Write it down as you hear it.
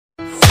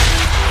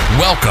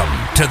Welcome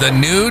to the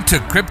New to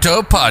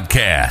Crypto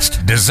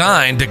podcast,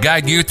 designed to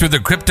guide you through the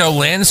crypto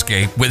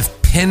landscape with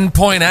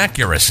pinpoint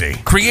accuracy,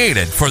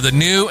 created for the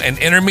new and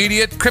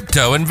intermediate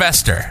crypto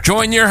investor.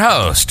 Join your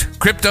host,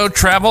 Crypto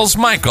Travels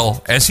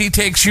Michael, as he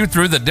takes you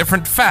through the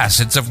different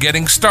facets of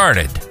getting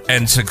started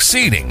and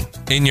succeeding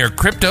in your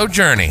crypto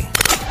journey.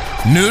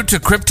 New to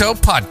Crypto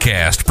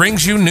podcast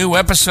brings you new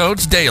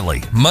episodes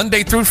daily,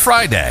 Monday through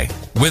Friday,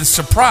 with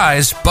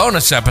surprise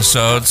bonus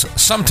episodes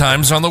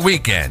sometimes on the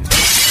weekend.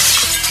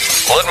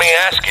 Let me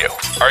ask you,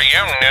 are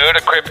you new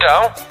to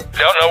crypto?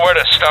 Don't know where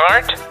to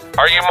start?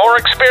 Are you more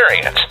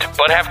experienced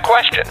but have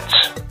questions?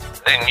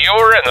 Then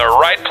you're in the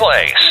right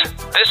place.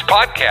 This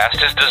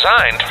podcast is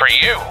designed for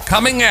you.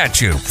 Coming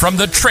at you from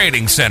the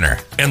Trading Center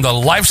in the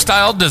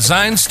Lifestyle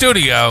Design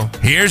Studio,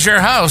 here's your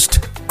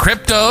host,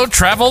 Crypto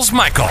Travels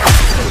Michael.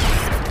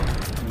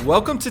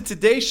 Welcome to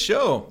today's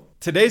show.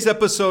 Today's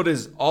episode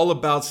is all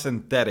about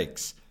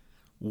Synthetix.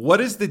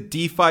 What is the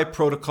DeFi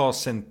protocol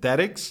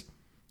Synthetix?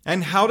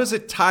 And how does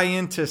it tie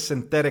into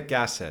synthetic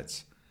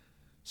assets?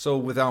 So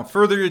without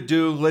further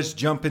ado, let's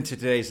jump into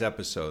today's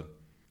episode.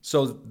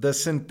 So the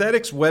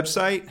Synthetix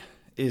website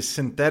is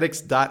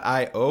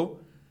synthetix.io.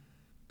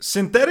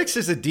 Synthetix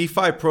is a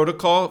DeFi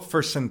protocol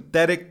for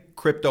synthetic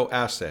crypto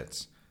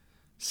assets.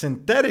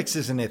 Synthetix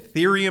is an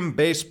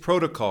Ethereum-based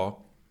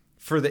protocol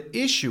for the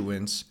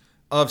issuance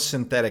of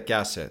synthetic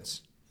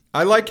assets.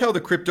 I like how the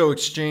crypto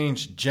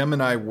exchange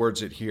Gemini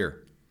words it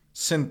here.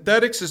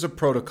 Synthetix is a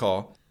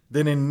protocol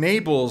that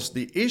enables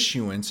the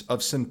issuance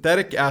of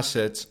synthetic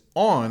assets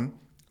on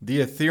the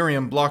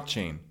Ethereum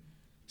blockchain.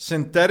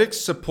 Synthetix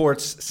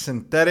supports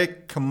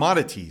synthetic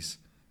commodities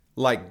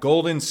like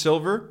gold and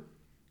silver,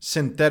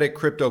 synthetic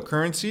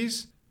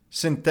cryptocurrencies,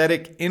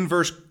 synthetic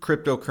inverse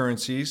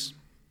cryptocurrencies,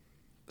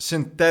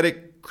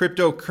 synthetic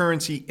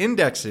cryptocurrency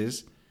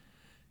indexes,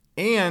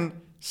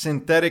 and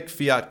synthetic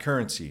fiat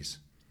currencies.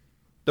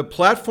 The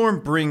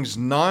platform brings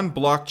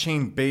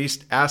non-blockchain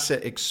based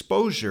asset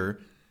exposure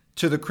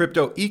to the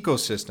crypto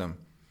ecosystem,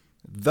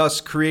 thus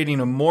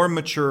creating a more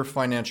mature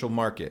financial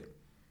market.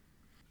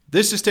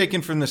 This is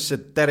taken from the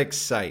Synthetix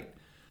site.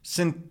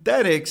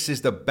 Synthetix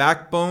is the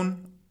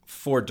backbone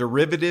for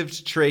derivatives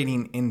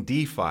trading in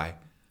DeFi,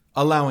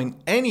 allowing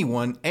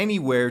anyone,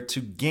 anywhere to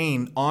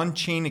gain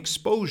on-chain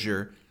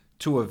exposure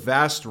to a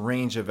vast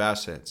range of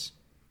assets.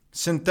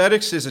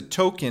 Synthetix is a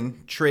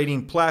token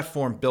trading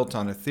platform built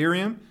on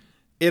Ethereum.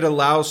 It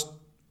allows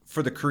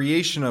for the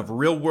creation of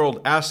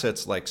real-world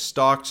assets like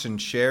stocks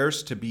and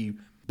shares to be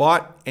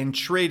bought and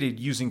traded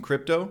using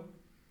crypto.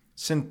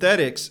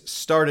 Synthetix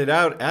started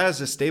out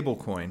as a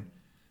stablecoin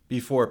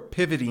before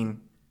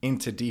pivoting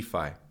into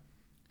DeFi.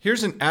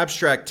 Here's an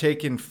abstract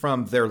taken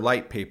from their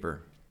light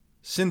paper.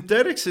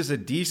 Synthetix is a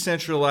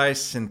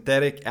decentralized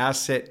synthetic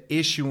asset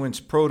issuance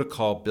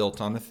protocol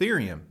built on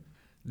Ethereum.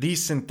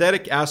 These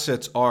synthetic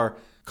assets are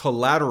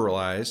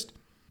collateralized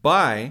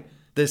by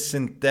the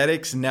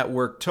Synthetix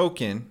Network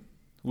token,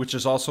 which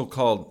is also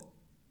called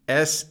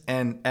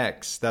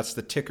SNX. That's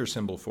the ticker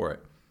symbol for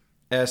it,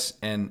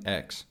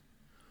 SNX,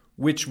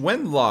 which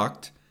when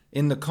locked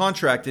in the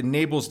contract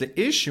enables the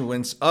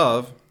issuance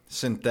of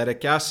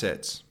synthetic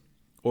assets,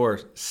 or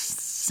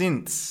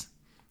SYNTS,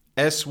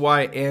 SYNTHS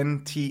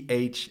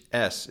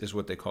is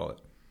what they call it.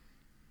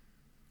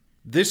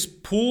 This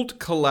pooled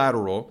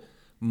collateral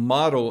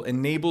model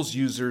enables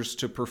users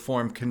to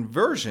perform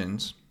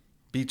conversions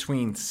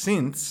between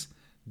SYNTS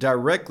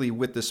directly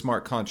with the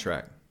smart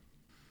contract,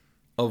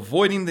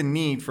 avoiding the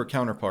need for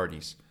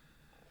counterparties.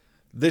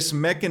 This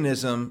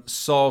mechanism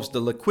solves the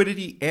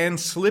liquidity and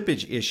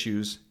slippage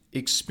issues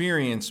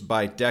experienced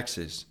by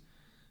DEXs.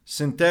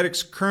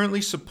 Synthetix currently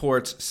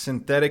supports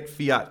synthetic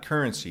fiat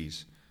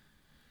currencies,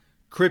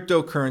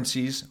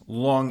 cryptocurrencies,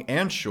 long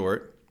and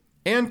short,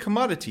 and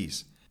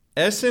commodities.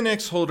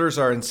 SNX holders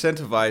are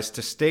incentivized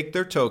to stake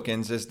their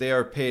tokens as they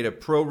are paid a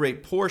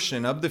prorate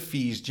portion of the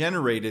fees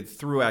generated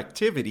through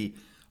activity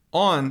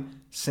on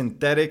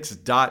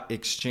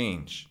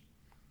Synthetix.exchange.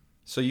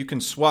 So you can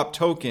swap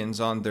tokens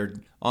on their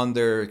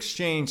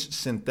exchange,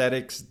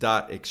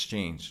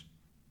 Synthetix.exchange.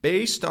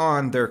 Based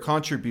on their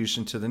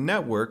contribution to the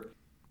network,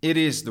 it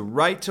is the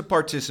right to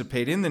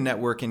participate in the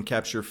network and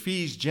capture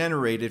fees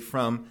generated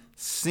from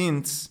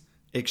SYNTS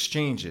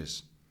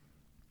exchanges,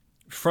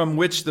 from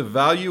which the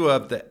value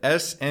of the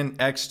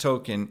SNX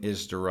token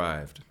is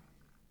derived.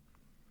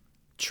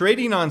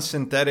 Trading on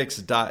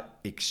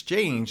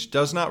Synthetix.exchange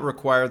does not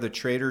require the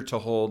trader to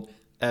hold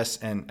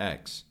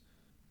SNX.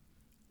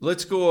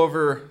 Let's go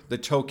over the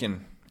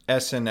token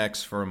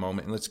SNX for a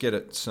moment and let's get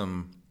at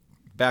some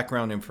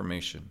background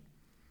information.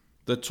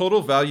 The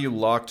total value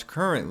locked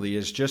currently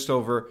is just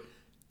over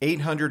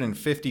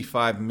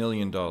 $855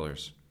 million.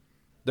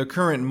 The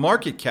current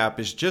market cap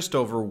is just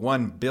over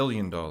 $1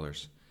 billion.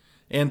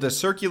 And the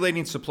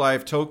circulating supply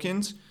of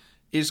tokens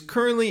is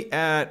currently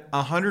at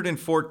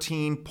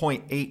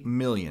 114.8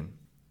 million.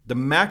 The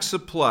max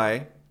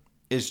supply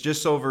is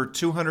just over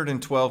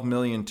 212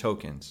 million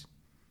tokens.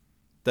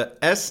 The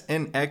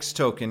SNX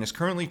token is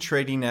currently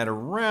trading at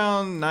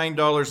around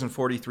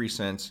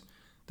 $9.43.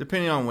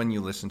 Depending on when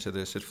you listen to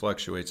this, it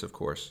fluctuates, of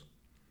course.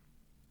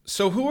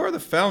 So who are the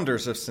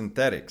founders of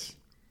Synthetix?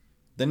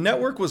 The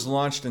network was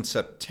launched in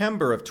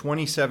September of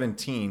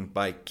 2017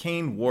 by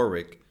Kane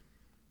Warwick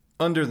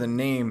under the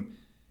name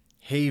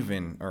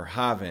Haven or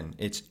Haven.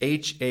 It's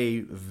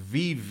Havven.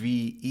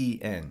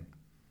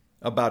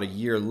 About a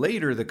year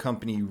later, the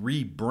company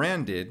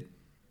rebranded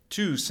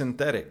to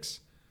Synthetix.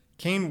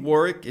 Kane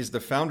Warwick is the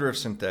founder of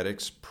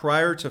Synthetix.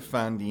 Prior to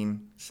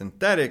founding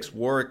Synthetix,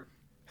 Warwick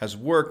has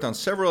worked on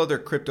several other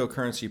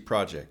cryptocurrency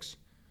projects.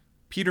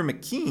 Peter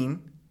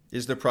McKean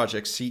is the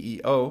project's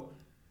CEO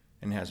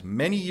and has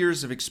many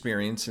years of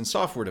experience in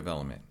software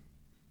development.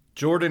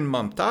 Jordan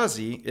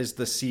Momtazi is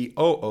the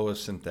COO of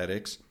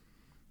Synthetix,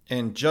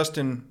 and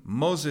Justin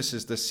Moses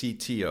is the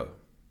CTO.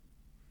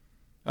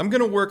 I'm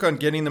going to work on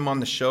getting them on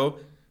the show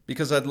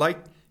because I'd like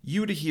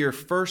you to hear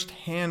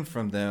firsthand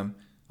from them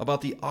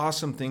about the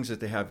awesome things that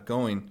they have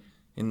going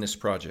in this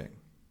project.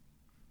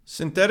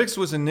 Synthetix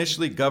was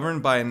initially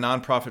governed by a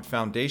nonprofit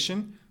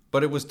foundation,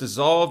 but it was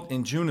dissolved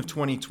in June of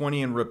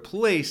 2020 and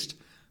replaced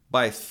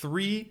by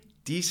 3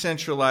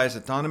 decentralized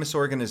autonomous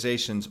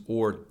organizations,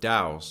 or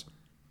DAOs.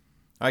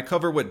 I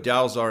cover what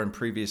DAOs are in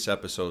previous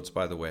episodes,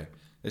 by the way,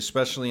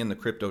 especially in the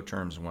crypto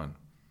terms one.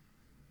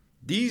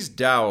 These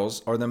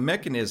DAOs are the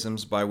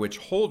mechanisms by which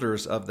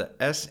holders of the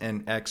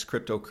SNX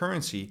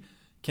cryptocurrency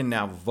can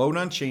now vote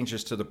on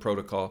changes to the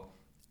protocol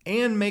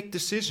and make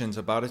decisions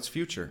about its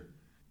future.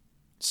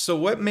 So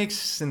what makes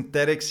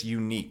Synthetix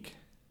unique?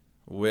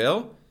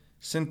 Well,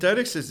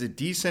 Synthetix is a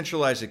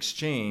decentralized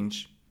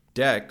exchange,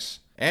 DEX,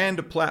 and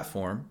a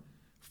platform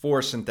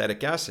for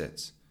synthetic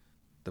assets.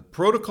 The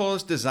protocol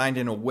is designed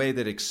in a way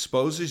that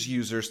exposes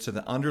users to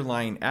the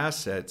underlying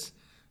assets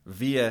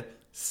via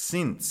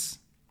synths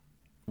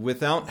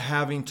without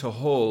having to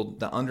hold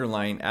the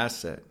underlying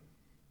asset.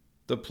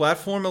 The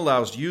platform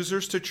allows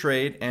users to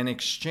trade and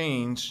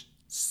exchange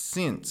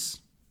synths.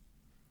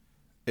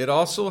 It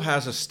also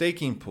has a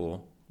staking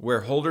pool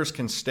where holders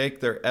can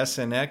stake their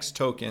SNX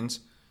tokens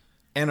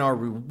and are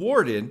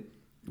rewarded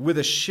with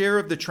a share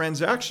of the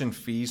transaction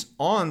fees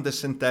on the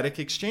synthetic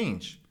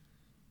exchange.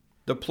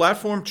 The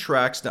platform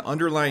tracks the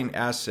underlying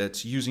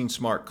assets using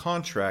smart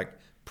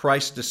contract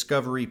price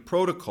discovery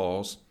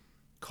protocols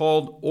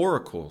called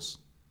oracles.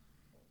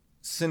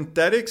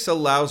 Synthetix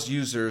allows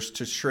users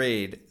to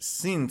trade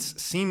synths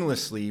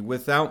seamlessly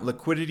without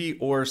liquidity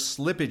or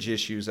slippage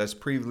issues as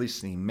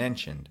previously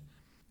mentioned.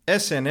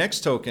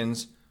 SNX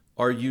tokens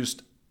are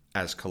used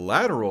as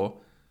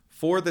collateral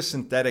for the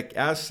synthetic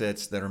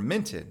assets that are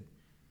minted.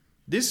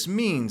 This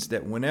means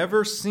that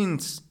whenever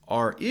synths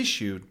are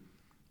issued,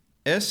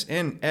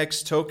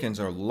 SNX tokens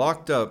are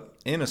locked up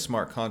in a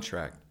smart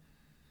contract.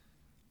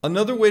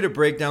 Another way to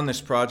break down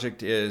this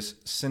project is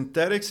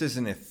Synthetix is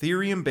an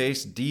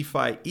Ethereum-based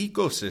DeFi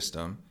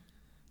ecosystem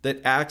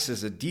that acts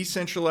as a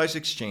decentralized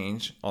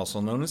exchange,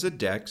 also known as a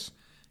DEX,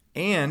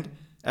 and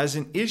as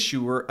an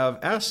issuer of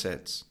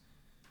assets.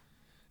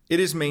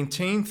 It is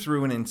maintained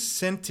through an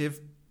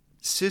incentive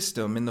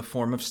system in the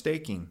form of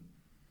staking.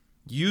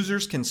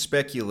 Users can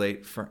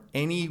speculate for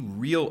any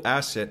real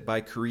asset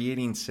by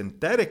creating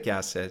synthetic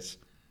assets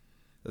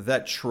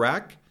that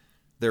track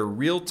their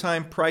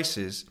real-time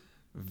prices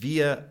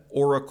via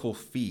Oracle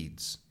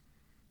feeds.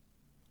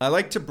 I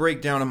like to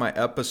break down in my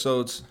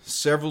episodes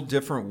several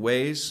different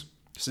ways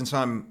since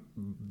I'm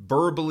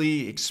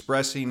verbally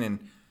expressing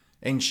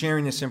and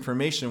sharing this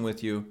information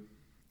with you.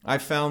 I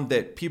found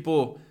that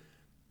people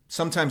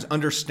sometimes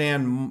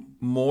understand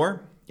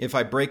more if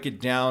I break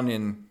it down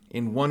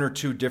in 1 or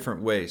 2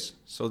 different ways.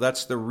 So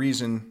that's the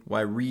reason why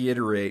I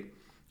reiterate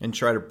and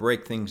try to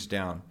break things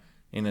down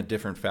in a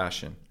different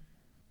fashion.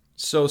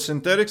 So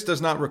Synthetix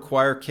does not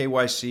require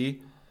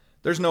KYC.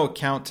 There's no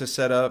account to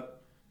set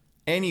up.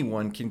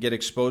 Anyone can get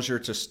exposure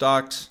to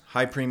stocks,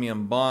 high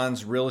premium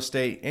bonds, real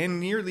estate, and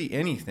nearly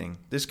anything.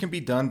 This can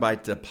be done by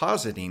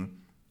depositing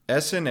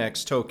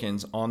SNX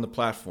tokens on the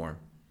platform.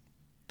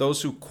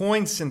 Those who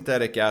coin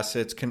synthetic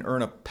assets can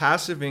earn a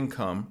passive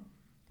income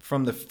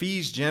from the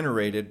fees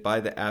generated by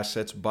the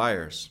asset's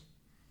buyers.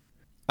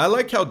 I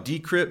like how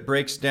Decrypt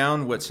breaks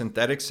down what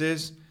Synthetix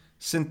is.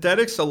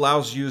 Synthetix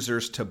allows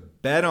users to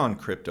bet on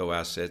crypto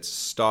assets,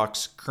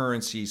 stocks,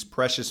 currencies,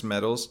 precious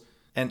metals,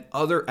 and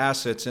other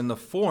assets in the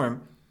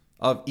form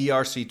of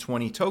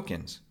ERC20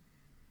 tokens.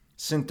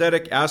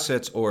 Synthetic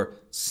assets, or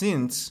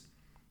synths,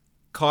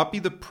 copy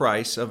the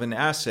price of an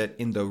asset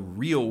in the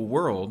real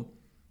world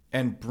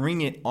and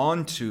bring it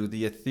onto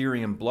the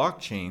Ethereum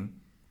blockchain,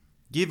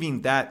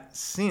 giving that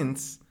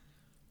synth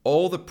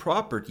all the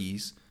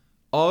properties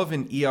of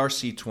an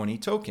ERC20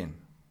 token.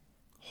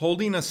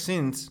 Holding a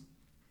synth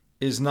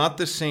is not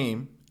the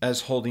same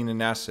as holding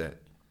an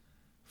asset.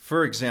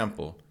 For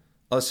example,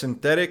 a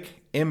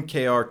synthetic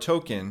MKR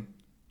token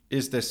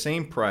is the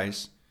same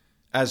price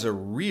as a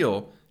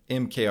real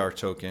MKR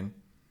token,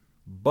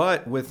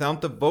 but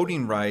without the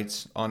voting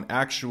rights an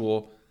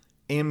actual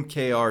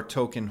MKR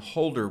token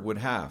holder would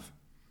have.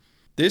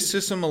 This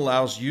system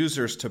allows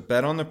users to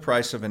bet on the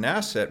price of an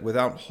asset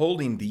without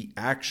holding the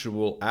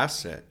actual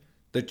asset.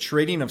 The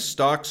trading of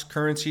stocks,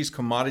 currencies,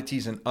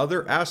 commodities, and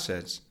other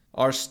assets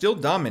are still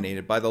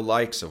dominated by the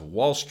likes of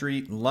Wall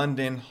Street,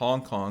 London,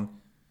 Hong Kong,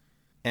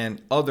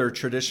 and other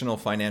traditional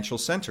financial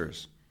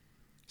centers.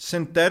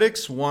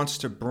 Synthetix wants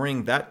to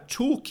bring that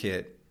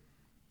toolkit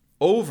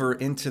over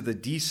into the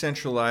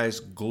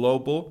decentralized,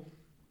 global,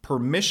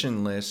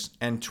 permissionless,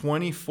 and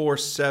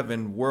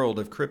 24/7 world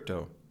of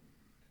crypto.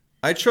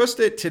 I trust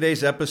that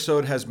today's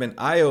episode has been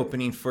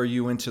eye-opening for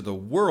you into the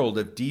world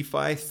of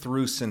DeFi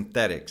through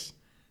Synthetix.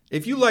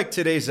 If you like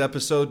today's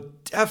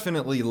episode,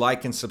 definitely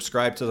like and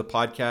subscribe to the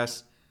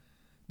podcast.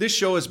 This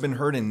show has been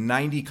heard in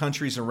 90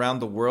 countries around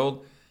the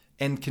world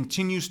and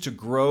continues to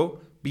grow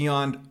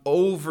beyond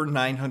over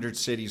 900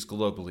 cities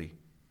globally.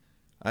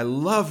 I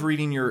love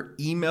reading your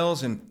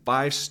emails and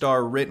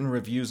 5-star written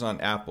reviews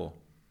on Apple.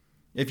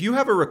 If you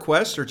have a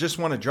request or just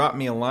want to drop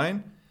me a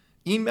line,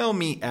 email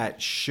me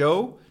at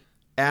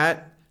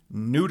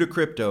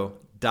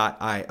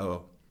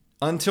show@newtocrypto.io.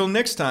 Until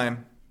next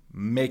time,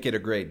 make it a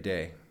great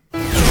day.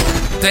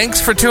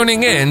 Thanks for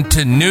tuning in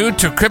to New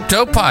to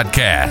Crypto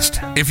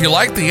Podcast. If you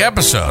like the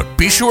episode,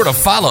 be sure to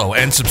follow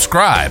and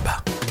subscribe.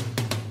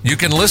 You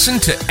can listen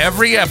to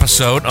every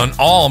episode on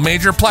all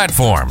major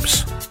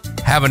platforms.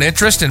 Have an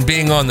interest in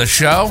being on the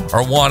show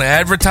or want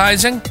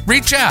advertising?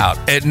 Reach out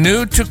at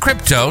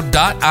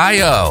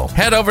newtocrypto.io.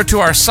 Head over to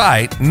our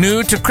site,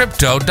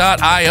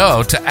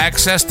 newtocrypto.io, to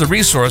access the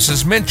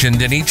resources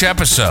mentioned in each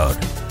episode.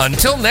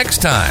 Until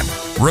next time,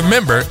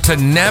 remember to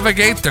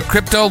navigate the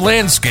crypto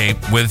landscape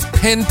with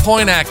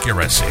pinpoint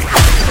accuracy.